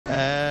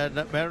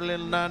And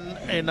Marilyn Nunn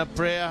in a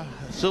prayer.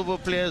 Suva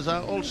players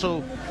are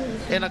also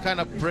in a kind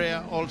of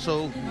prayer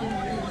also,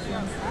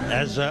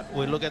 as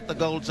we look at the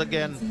goals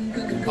again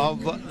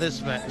of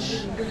this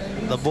match.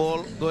 The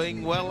ball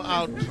going well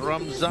out.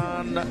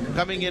 Ramzan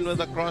coming in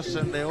with a cross,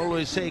 and they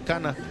always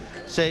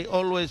say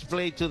always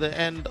play to the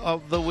end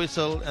of the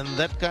whistle, and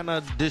that kind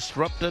of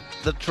disrupted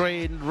the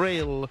train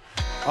rail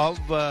of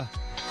the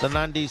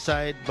Nadi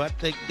side, but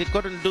they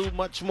couldn't do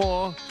much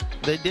more.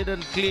 They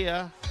didn't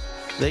clear.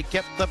 They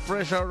kept the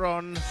pressure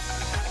on,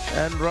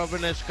 and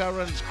Robin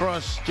Escaran's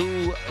cross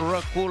to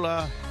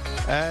Rakula,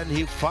 and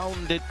he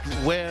found it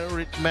where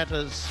it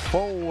matters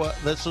for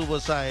the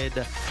Suva side.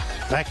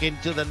 Back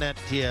into the net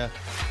here.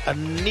 A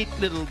neat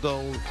little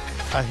goal,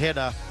 a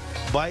header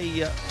by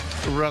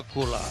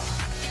Rakula,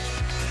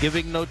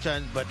 giving no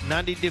chance, but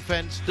Nadi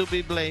defense to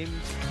be blamed.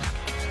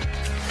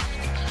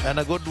 And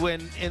a good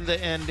win in the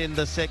end in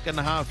the second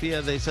half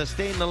here. They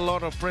sustained a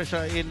lot of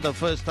pressure in the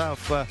first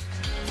half,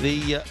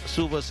 the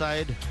Suva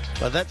side.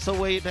 But that's the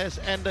way it has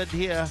ended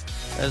here,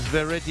 as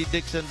Verity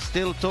Dixon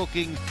still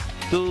talking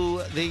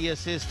to the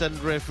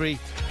assistant referee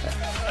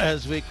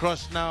as we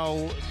cross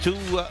now to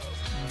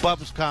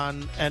Babs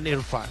Khan and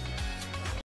Irfan.